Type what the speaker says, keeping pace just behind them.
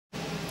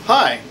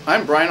Hi,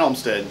 I'm Brian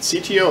Olmstead,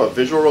 CTO of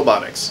Visual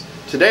Robotics.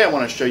 Today I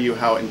want to show you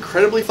how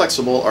incredibly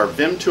flexible our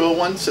VIM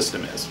 201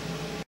 system is.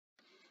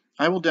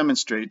 I will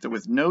demonstrate that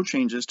with no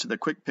changes to the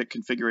quick pick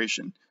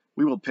configuration,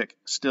 we will pick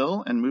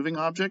still and moving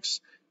objects,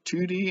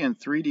 2D and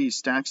 3D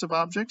stacks of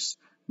objects,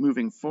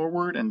 moving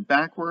forward and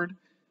backward,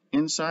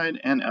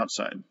 inside and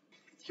outside.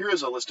 Here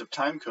is a list of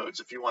time codes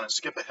if you want to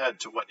skip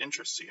ahead to what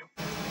interests you.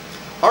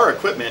 Our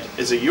equipment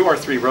is a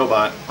UR3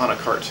 robot on a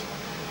cart.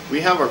 We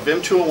have our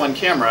VIM 201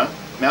 camera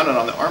mounted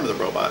on the arm of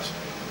the robot.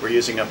 We're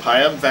using a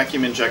PIUB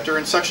vacuum injector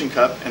and suction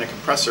cup and a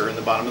compressor in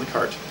the bottom of the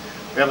cart.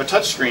 We have a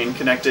touchscreen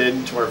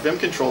connected to our VIM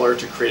controller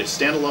to create a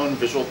standalone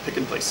visual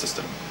pick-and-place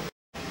system.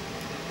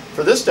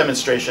 For this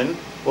demonstration,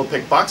 we'll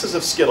pick boxes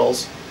of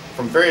Skittles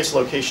from various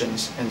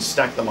locations and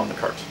stack them on the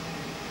cart.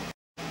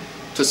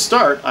 To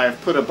start, I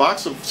have put a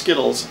box of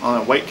Skittles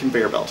on a white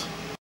conveyor belt.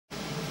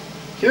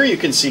 Here you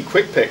can see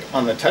Quick Pick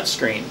on the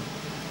touchscreen.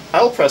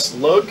 I'll press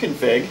Load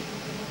Config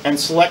and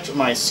select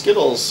my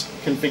Skittles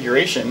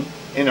configuration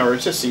in order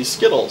to see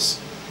Skittles.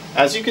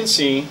 As you can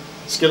see,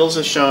 Skittles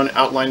is shown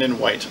outlined in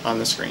white on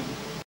the screen.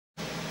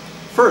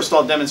 First,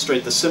 I'll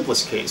demonstrate the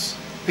simplest case,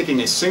 picking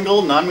a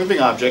single non-moving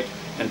object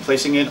and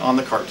placing it on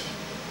the cart.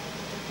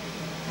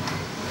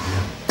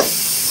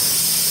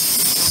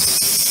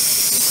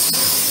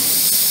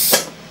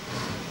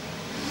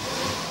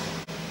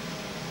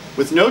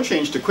 With no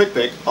change to Quick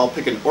Pick, I'll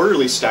pick an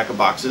orderly stack of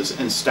boxes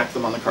and stack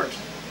them on the cart.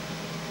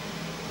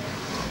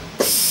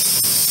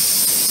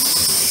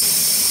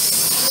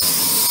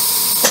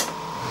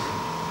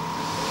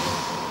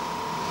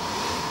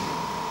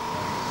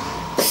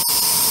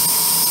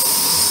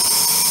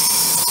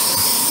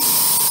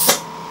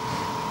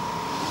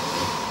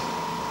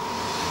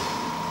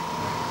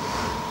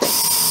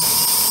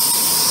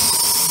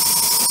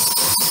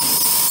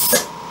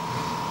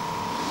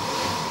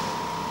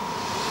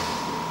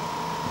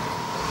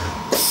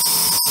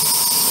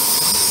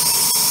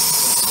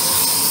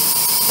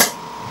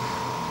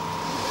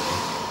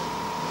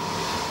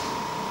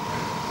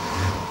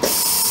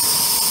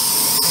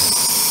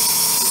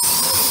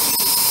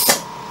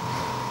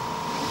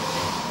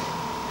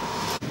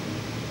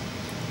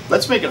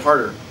 Let's make it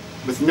harder.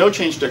 With no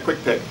change to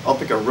Quick Pick, I'll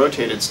pick a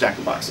rotated stack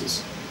of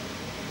boxes.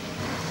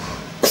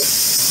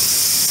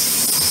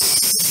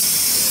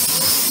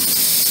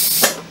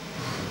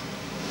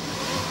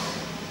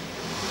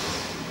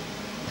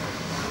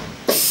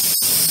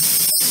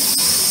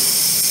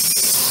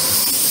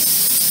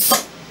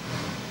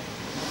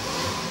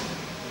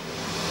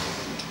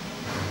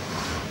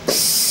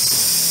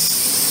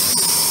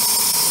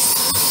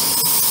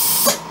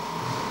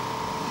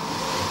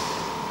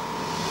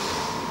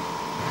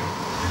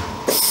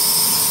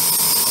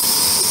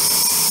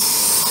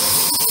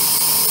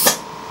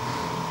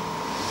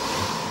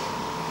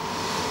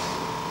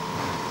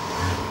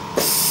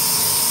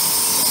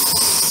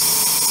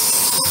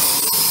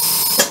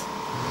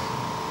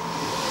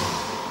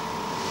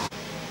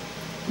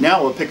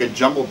 Now we'll pick a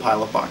jumbled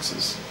pile of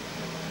boxes.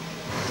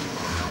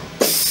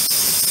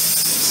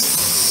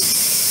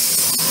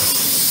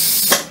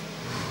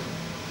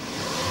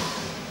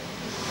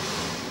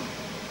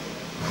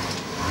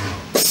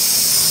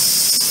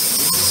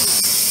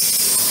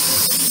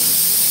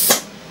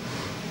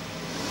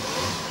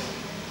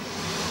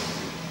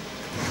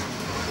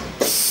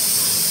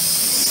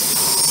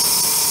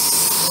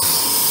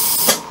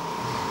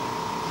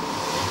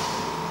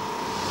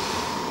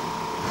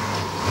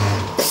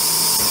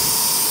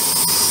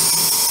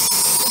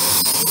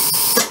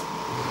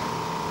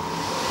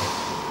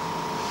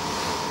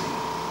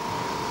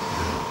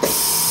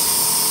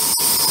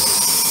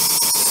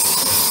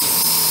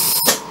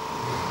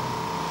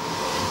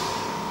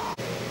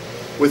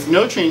 With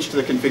no change to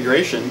the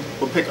configuration,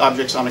 we'll pick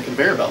objects on a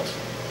conveyor belt.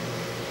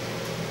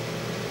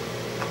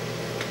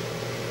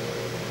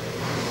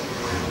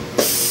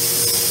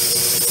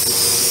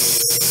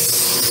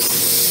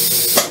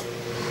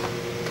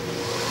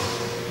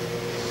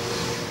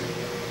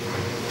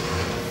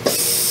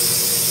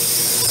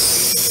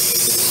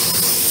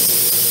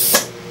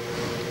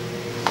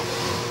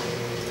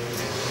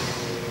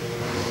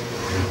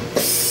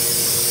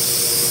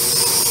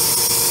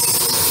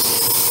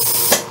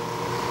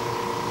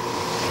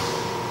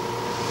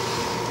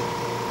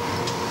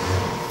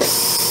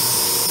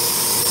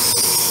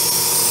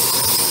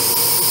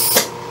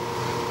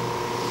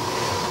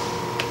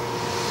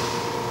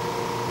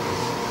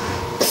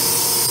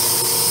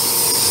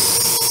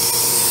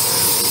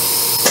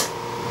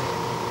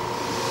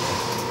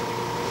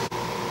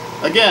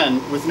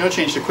 Again, with no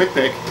change to Quick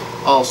Pick,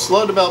 I'll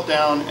slow the belt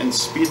down and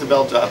speed the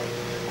belt up.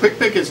 Quick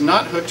Pick is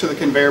not hooked to the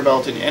conveyor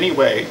belt in any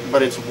way,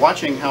 but it's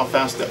watching how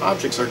fast the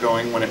objects are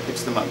going when it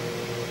picks them up.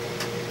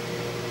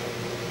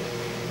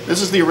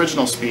 This is the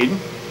original speed.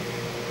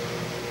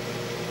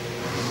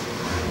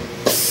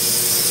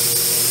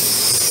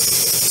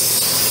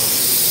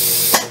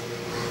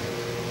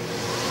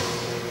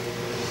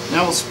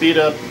 Now we'll speed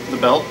up the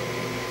belt.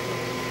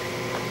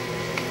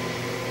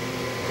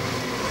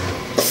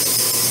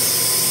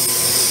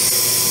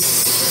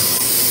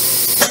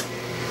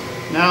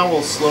 Now now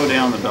we'll slow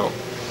down the belt.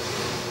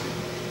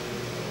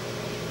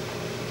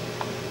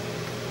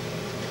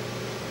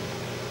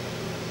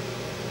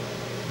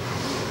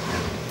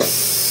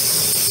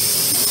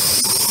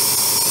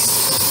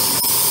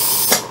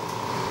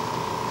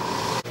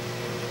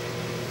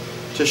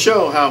 To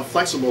show how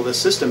flexible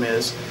this system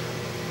is,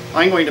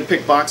 I'm going to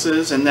pick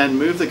boxes and then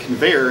move the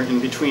conveyor in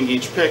between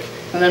each pick,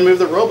 and then move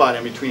the robot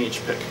in between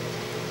each pick.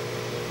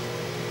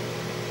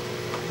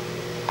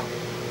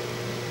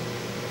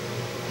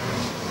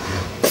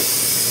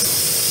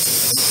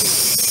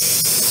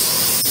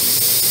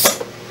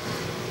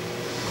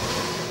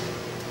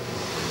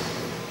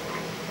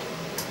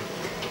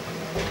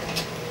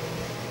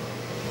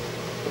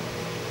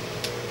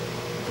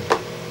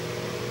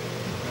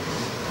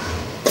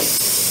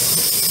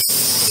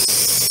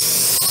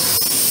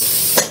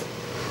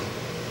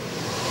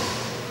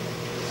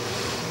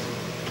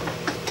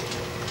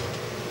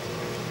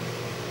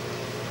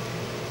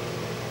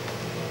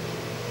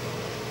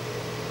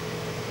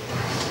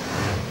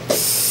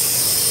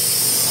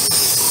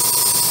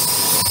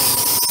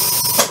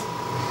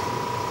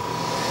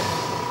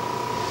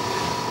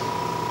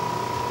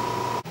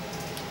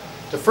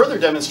 To further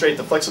demonstrate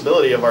the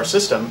flexibility of our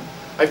system,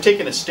 I've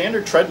taken a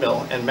standard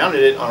treadmill and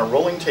mounted it on a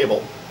rolling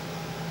table.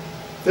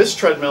 This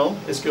treadmill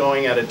is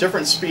going at a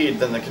different speed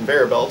than the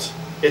conveyor belt.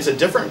 It's a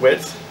different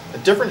width, a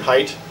different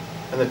height,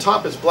 and the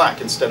top is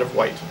black instead of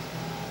white.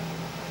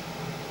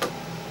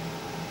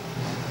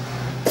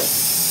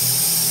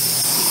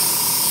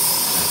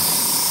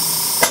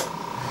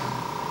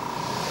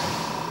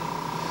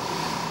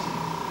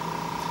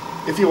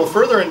 If you will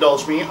further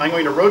indulge me, I'm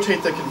going to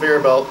rotate the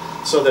conveyor belt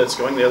so that it's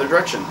going the other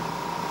direction.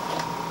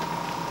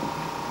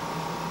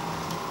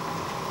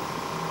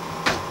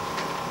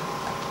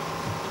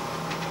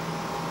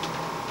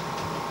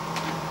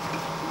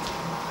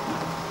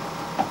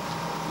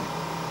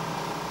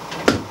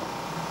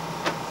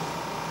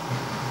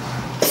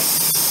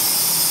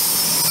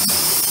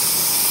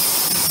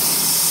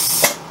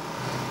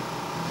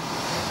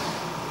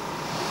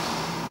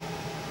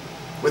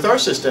 With our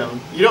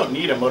system, you don't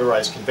need a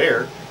motorized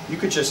conveyor. You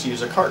could just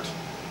use a cart.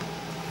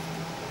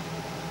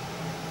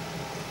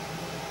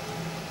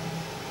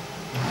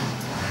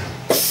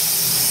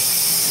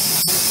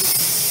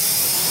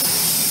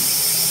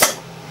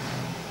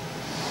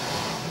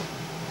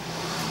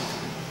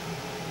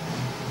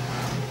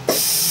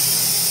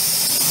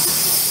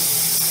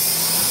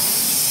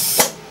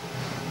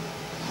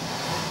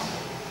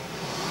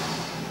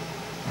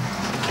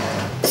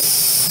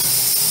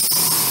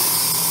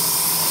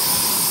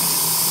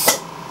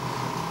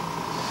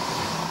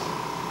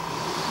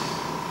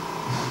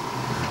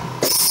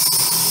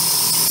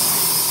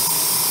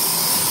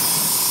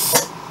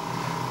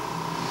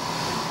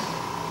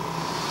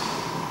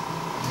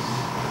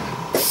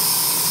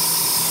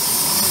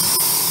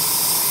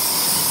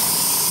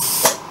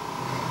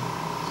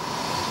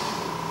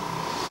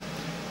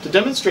 To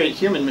demonstrate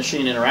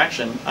human-machine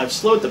interaction, I've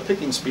slowed the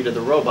picking speed of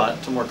the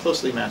robot to more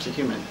closely match a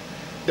human.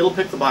 It'll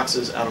pick the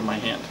boxes out of my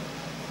hand.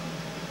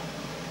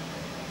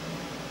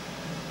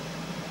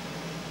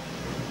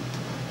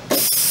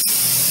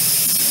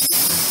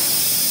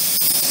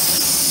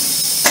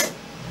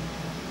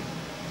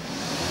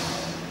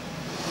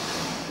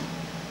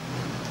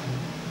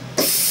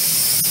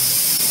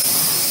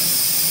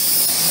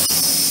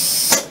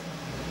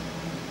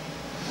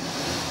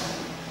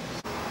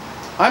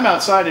 I'm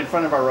outside in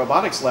front of our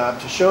robotics lab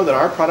to show that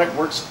our product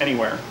works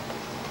anywhere.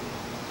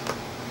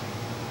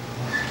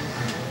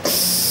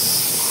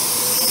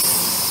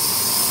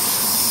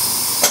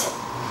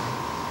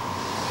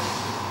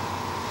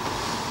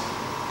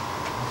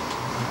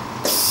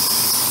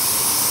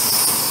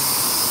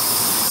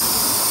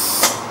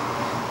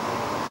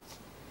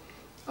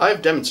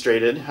 I've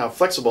demonstrated how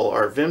flexible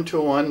our VIM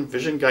 201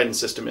 vision guidance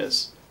system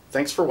is.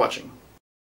 Thanks for watching.